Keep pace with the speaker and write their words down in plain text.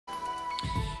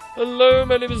Hello,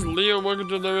 my name is Leo, and welcome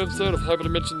to another episode of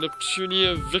Hyperdimension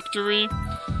Neptunia Victory.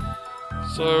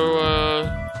 So,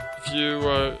 if you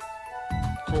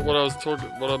caught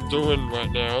what I'm doing right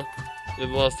now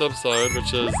in the last episode,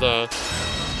 which is I'm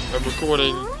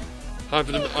recording I'm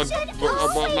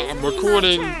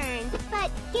recording. But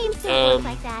games don't work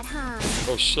like that, huh?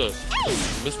 Oh shit!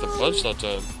 Missed a bunch that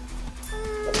time.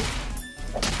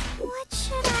 What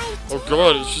should I do? Oh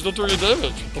god, she's not doing any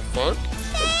damage. What the fuck?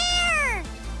 There!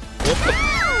 What the?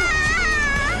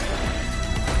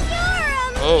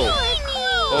 You're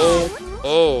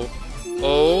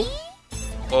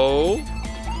Oh.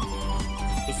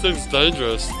 This thing's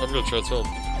dangerous. I'm gonna transform.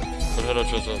 But how do I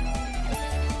transform?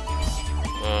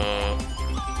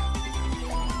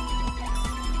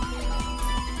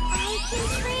 I can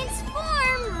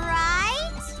transform,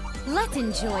 right? Let's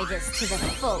enjoy this to the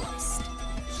fullest.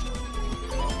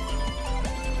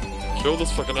 Kill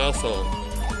this fucking asshole.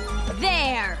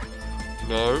 There!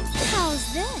 No.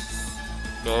 How's this?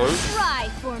 No. Try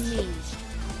for me.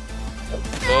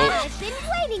 No. I've been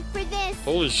waiting for this.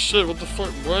 Holy shit, what the fuck?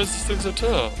 Why is this thing so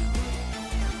tough?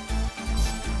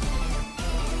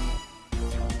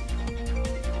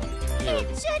 It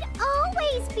should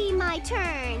always be my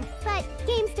turn. But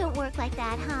games don't work like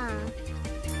that, huh?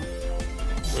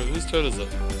 Wait, whose turn is it?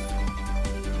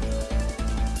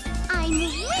 I'm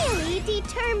really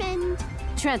determined.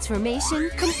 Transformation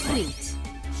complete.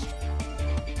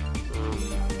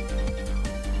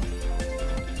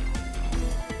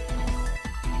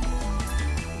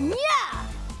 Yeah!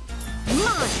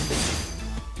 Mine!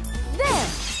 There!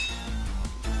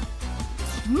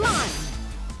 Mine!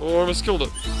 Oh, I almost killed it.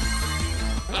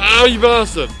 Ow, you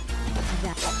bastard!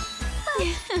 I'm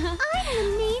the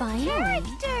main Finally.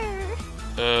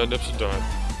 character. Neptune died.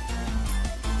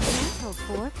 Gentle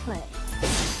foreplay.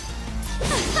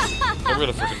 I'm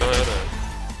gonna fucking die, aren't I?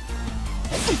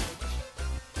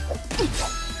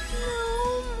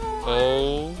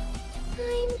 Oh.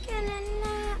 I'm gonna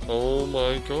nap. Oh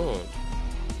my god.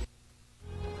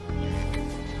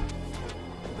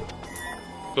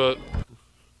 But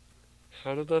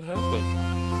how did that happen?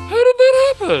 How did that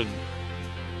happen?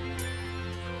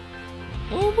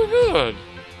 Oh my god.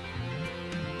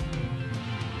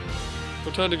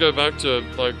 We're trying to go back to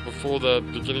like before the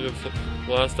beginning of the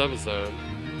last episode.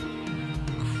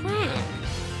 Crap.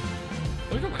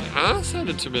 I got my ass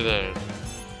handed to me there.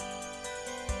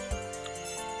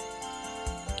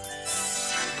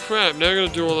 Crap, now I'm gonna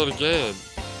do all that again.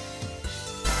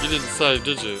 You didn't save,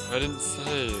 did you? I didn't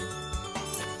save.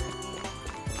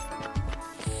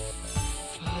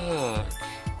 Fuck.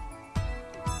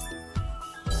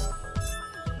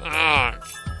 Fuck.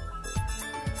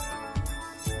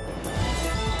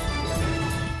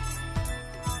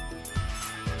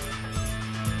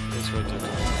 That's what I did.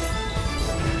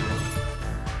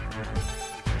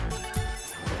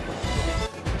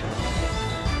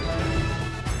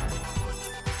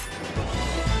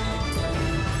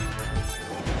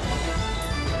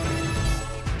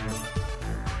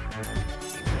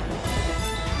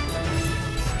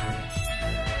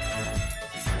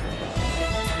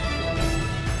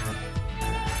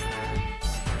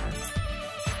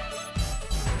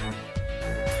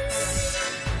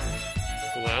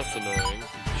 Well, that's annoying.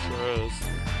 Sure is.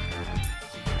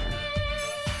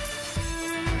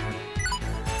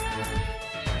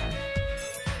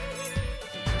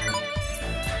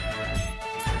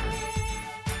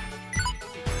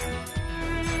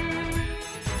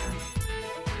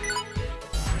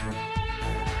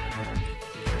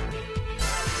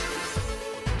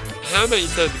 How about you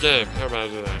save the game? How about I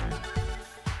do that?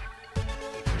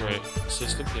 Wait,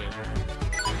 system here.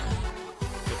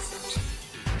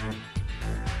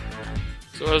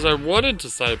 So as I wanted to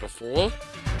say before,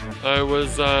 I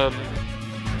was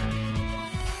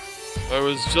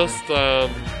just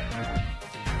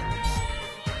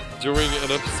doing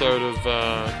an episode of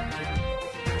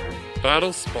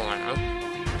Battle Spire.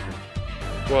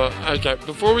 Well, okay,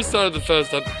 before we started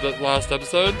the last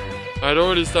episode, I'd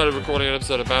already started recording an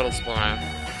episode of Battle Spire,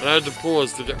 and I had to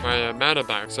pause to get my mana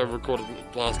back, so I recorded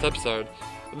the last episode.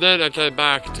 And then I came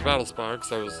back to Battle Spire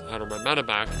because I had all my mana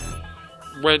back.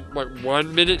 Went like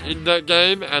 1 minute in that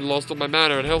game and lost all my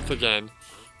mana and health again.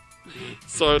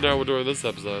 So now we're doing this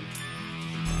episode.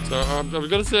 So I'm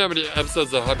gonna see how many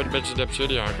episodes of Hyperdimension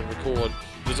Neptunia I can record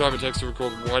the time it takes to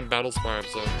record one Battle Spire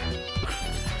episode.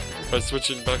 By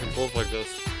switching back and forth like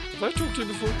this. Have I talked to you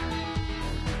before?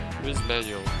 Where's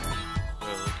manual?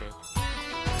 Oh, okay.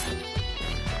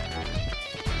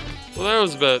 Well, that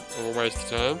was a bit of a waste of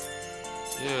time.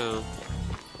 Yeah.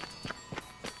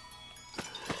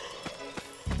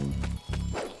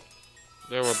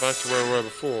 Now we're back to where we were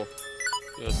before.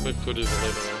 Yeah, let's make Cootie the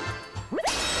leader now.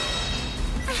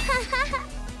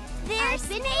 I've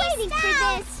been waiting for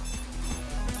this.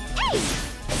 Hey!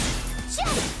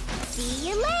 Just see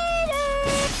you later.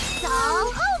 It's all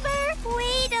over.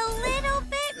 Wait a little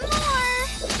bit more.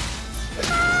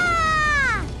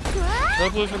 Ah! I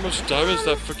can't believe how much damage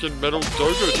that freaking metal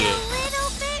doggo did. A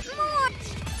little bit more.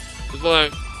 It's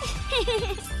like,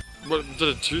 what, did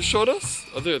it 2-shot us?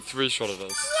 I think it 3-shotted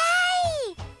us.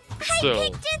 Yay! Still. I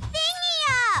picked a thingy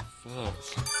up. Fuck.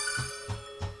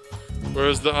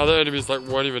 Whereas the other enemies like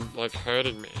weren't even like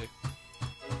hurting me.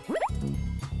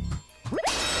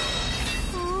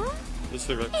 This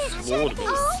thing like It floored should me.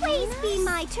 always be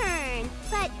my turn.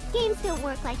 But games don't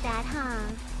work like that, huh?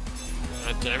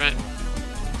 God damn it.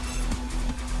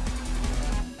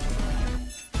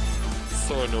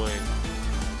 So annoying.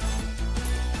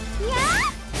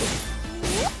 Yeah?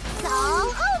 It's all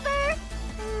over.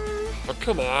 Oh,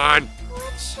 come on!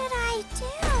 What should I do?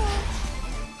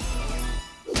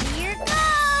 Here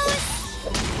goes!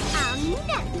 I'll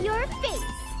nut your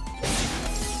face.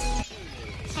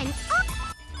 And up.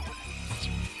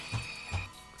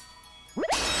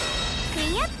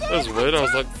 That was weird, I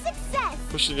was like Success.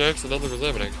 pushing X and nothing was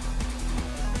happening.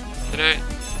 Can I?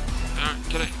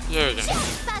 There we go.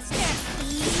 Chest buster.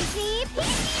 Easy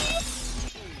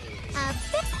peasy. A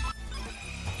bit.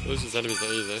 At least his enemies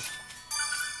are easy.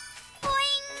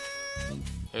 Boing.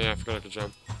 Oh yeah, I forgot I could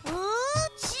jump. Ooh,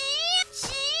 chim.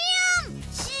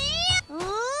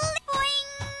 Ooh, boing.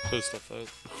 Could stuff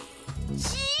those.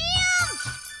 Jam!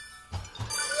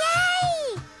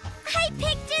 Yay! I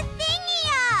picked a thingy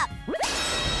up!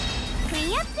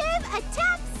 Preemptive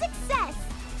attack success!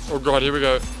 Oh god, here we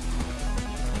go.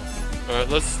 Alright,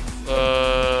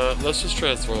 let's just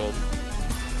transform.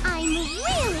 I'm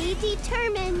really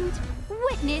determined.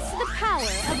 Witness the power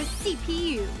of a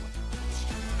CPU.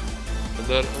 And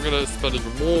then I'm gonna spend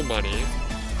even more money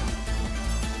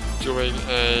doing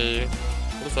a...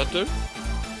 what does that do?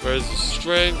 Raise the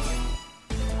strength,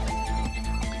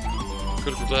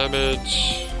 critical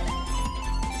damage,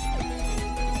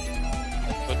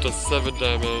 that does 7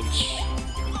 damage,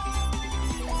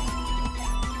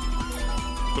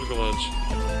 critical edge.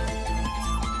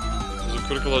 Is it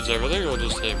critical edge everything or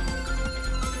just him?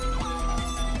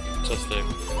 Just him.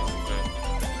 Okay.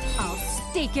 I'll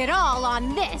stake it all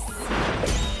on this.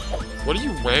 What are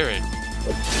you wearing?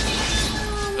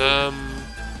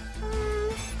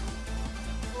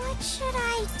 What should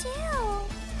I do?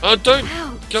 Oh, don't!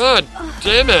 Ouch. God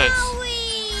damn it!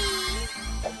 Owie!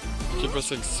 Keep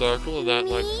pressing circle and that,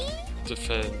 like, Me?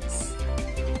 defends.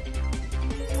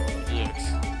 Yes.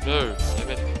 No, damn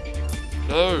it.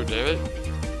 No, damn it.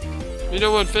 You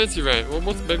know what? Fancy Ray. Well,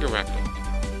 what's Mega Raptor?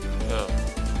 Oh.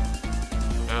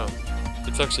 Oh.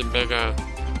 It's actually Mega...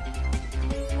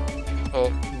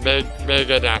 Oh,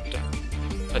 Mega Adapter.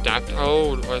 Adapter?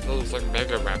 Oh, I thought it was like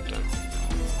Mega Raptor.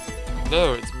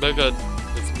 No, it's Mega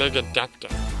Adapter.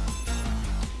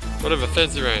 Whatever,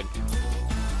 Fancy Rain.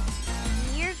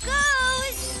 Here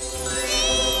goes!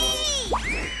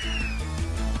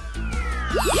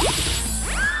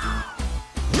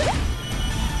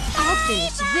 I'll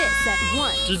finish this at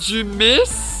once. Did you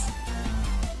miss?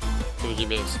 I think you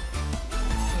missed.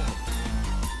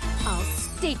 I'll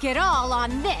stake it all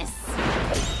on this.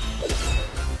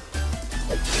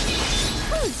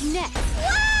 Who's next?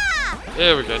 Wah!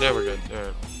 There we go, now we're good.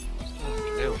 Alright.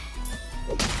 Now.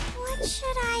 What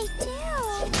should I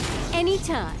do?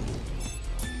 Anytime.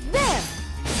 There.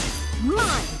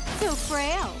 Mine. So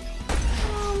frail.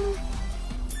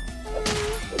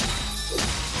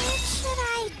 What should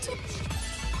I do?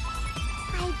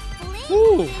 I blinked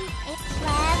Ooh. and it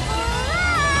level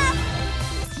up!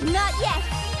 Not yet.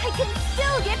 I can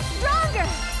still get stronger.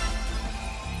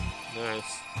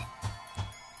 Nice.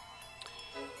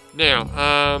 Now,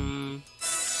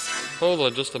 hold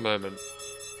on just a moment.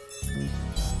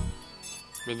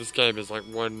 I mean, this game is like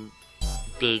one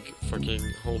big fucking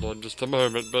hold on just a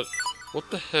moment, but what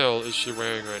the hell is she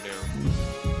wearing right now?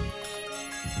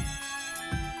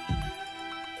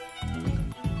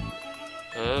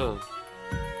 Oh.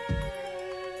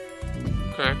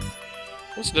 Okay.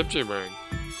 What's Neptune wearing?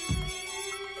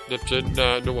 Neptune,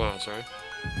 Noir, sorry.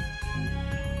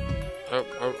 Oh,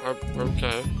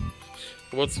 okay.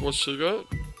 What's she got?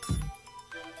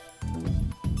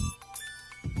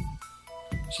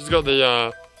 She's got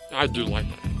the, I do like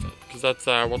that outfit. Because that's,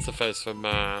 what's the face from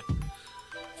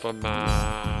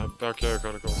Valkyria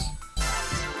Chronicles.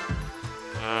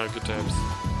 Good times.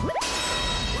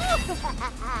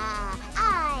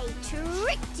 I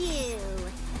tricked you!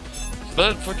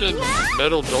 That fucking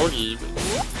metal doggy, be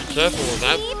careful when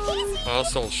that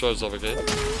asshole shows up again.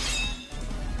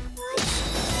 What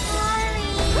should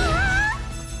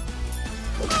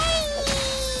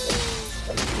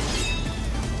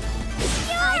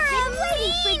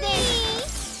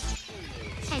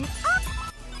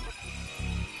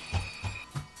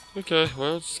Okay,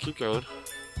 well, let's just keep going.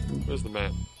 Where's the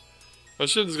map? I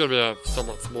assume there's gonna be a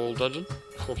somewhat small dungeon.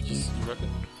 Or you reckon?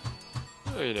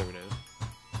 Oh, you never know.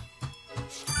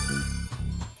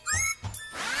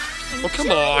 Oh, come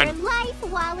on! Enjoy your life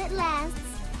while it lasts.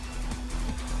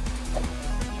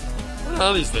 What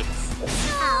are these things?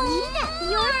 I'll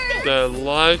nut your face. They're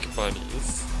like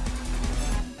bunnies.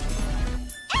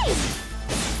 Hey!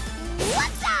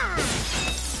 What's up?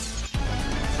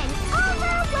 An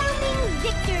overwhelming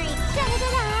victory.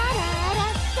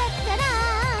 Da-da-da-da-da-da-da-da.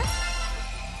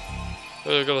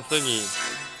 Hey, I got a thingy.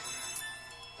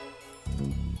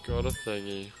 Got a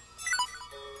thingy.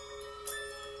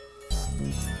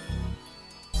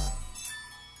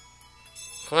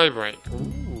 High break.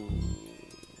 Ooh.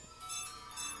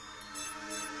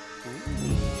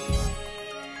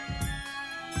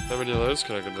 How many of those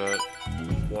can I convert?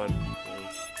 One.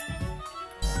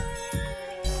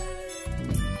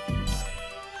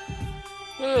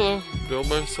 Well, I'll build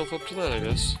myself up to that, I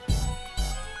guess.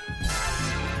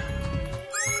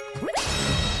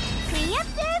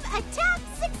 Preemptive attack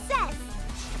success.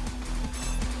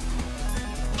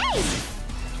 Hey!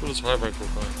 What does high break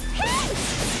look like? Hey!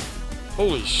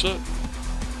 Holy shit.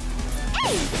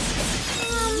 Hey!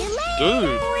 See you later.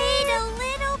 Dude. Wait a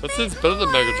little That bit seems better than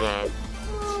Mega Drive.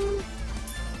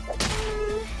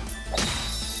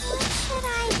 What should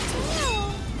I do?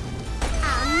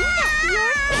 I'll nut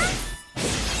your face.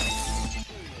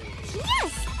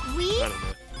 Yes, we.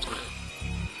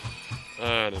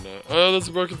 I don't know. Oh, that's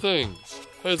a broken thing.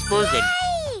 Hey, it's broken.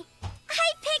 Hey!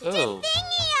 I picked a Oh,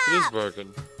 thingy it is up.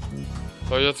 broken.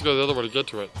 Oh, you have to go the other way to get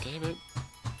to it. Damn it.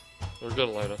 We'll get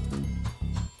it later.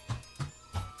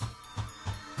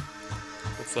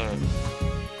 What's that?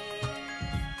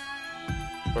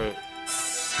 Wait.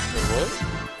 Wait, what?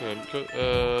 Hang on,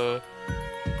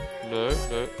 no,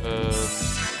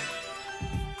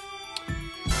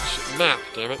 map,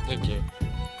 damn it, thank you.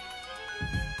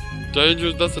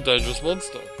 Dangerous, that's a dangerous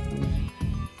monster.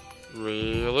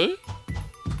 Really?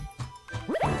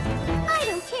 I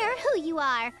don't care who you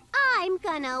are. I'm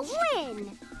gonna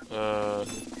win. Oh.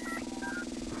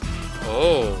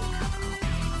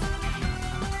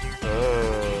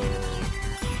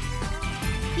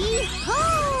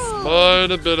 Behold!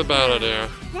 Quite a bit about it here.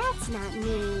 That's not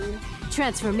me.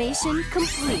 Transformation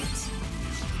complete.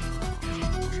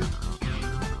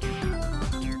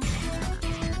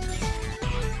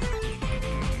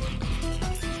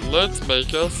 Let's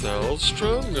make ourselves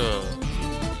stronger.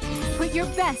 Put your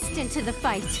best into the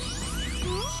fight.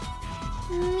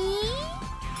 Me?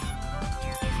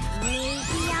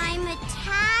 Maybe I'm a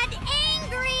tad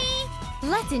angry.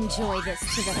 Let's enjoy this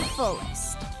to the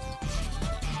fullest.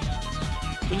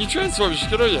 When you transform, you should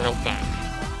get all your health back.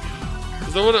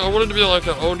 Because I wanted to be like,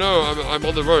 oh no, I'm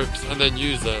on the ropes, and then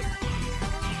use it.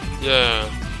 Yeah.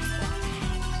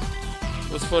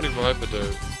 What's funny for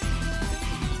Hyperdimension?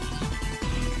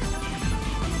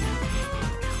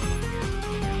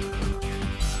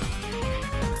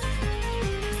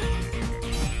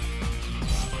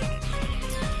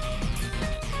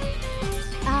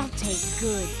 I'll take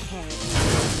good care of you.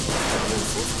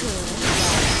 This is good.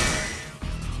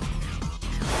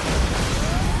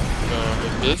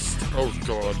 It missed? Oh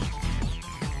god.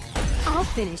 I'll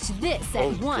finish this at Oh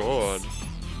once. god.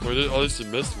 Well, at least you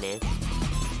missed me.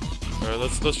 Alright,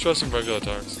 let's try some regular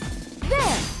attacks.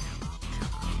 There!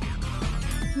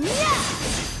 Yeah!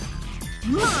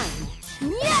 Mine!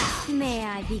 Yeah! May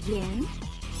I begin?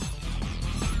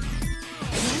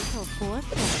 Gentle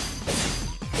foreplay.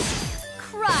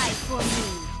 Cry for me!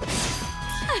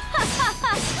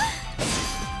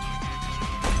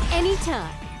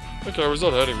 Anytime. Okay, it's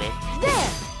not hurting me. There!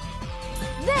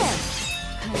 There!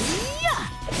 Hi-ya!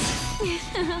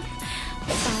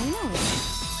 Finally.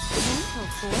 Gentle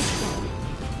foreplay.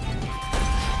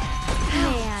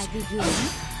 May I begin?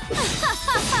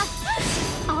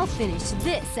 I'll finish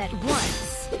this at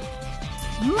once.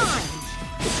 Mine!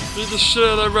 Beat the shit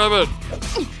out of that rabbit!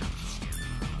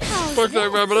 How's Fuck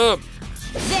that rabbit up!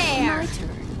 There! My turn.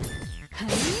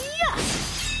 Hi-ya!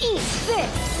 Eat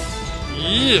this!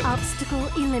 Yeah! Obstacle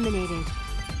eliminated.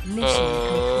 Mission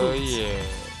complete. Yeah.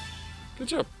 Good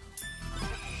job.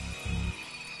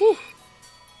 Whew.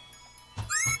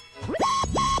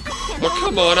 Oh,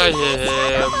 come on, I hit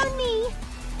him. Come on me.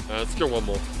 Let's get one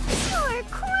more. You're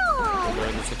cruel. We're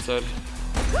in this episode.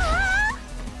 Ah!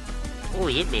 Oh,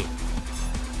 he hit me.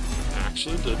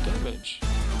 Actually did damage.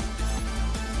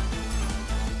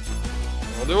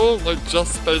 Oh, they're all like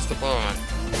just spaced apart.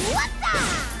 What the?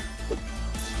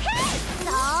 Hey, it's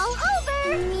all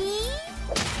over. Me?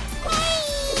 Hey.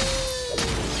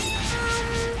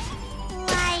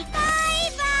 Like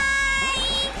bye-bye.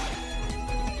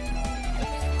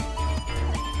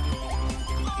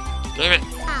 Damn it.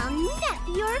 I'll nap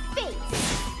your face.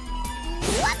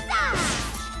 What's that?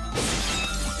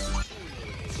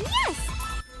 Yes!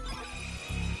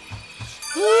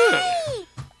 Yay!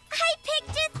 I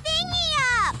picked a thingy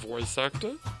up! Voice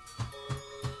actor?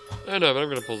 I know, but I'm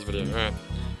gonna pause the video. Alright.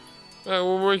 Alright,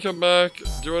 when we come back, do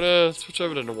you wanna switch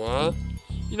over to Noir?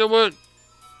 You know what?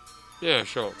 Yeah,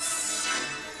 sure.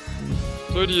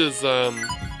 30 is, a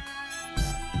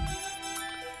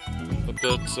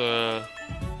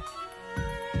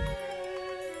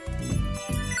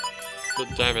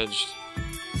bit damaged.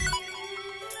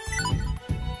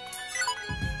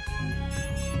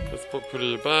 Let's put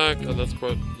Pretty back, and let's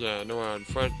put, yeah, Noir in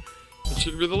front. It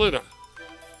should be the leader.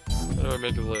 How do I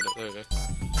make it the leader? There we go.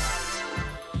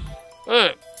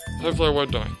 Alright. Hopefully I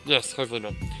won't die. Yes, hopefully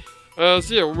not.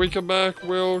 So yeah, when we come back,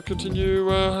 we'll continue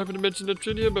Hyperdimension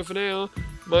Neptunia, but for now,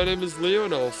 my name is Leo,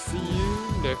 and I'll see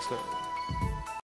you next time.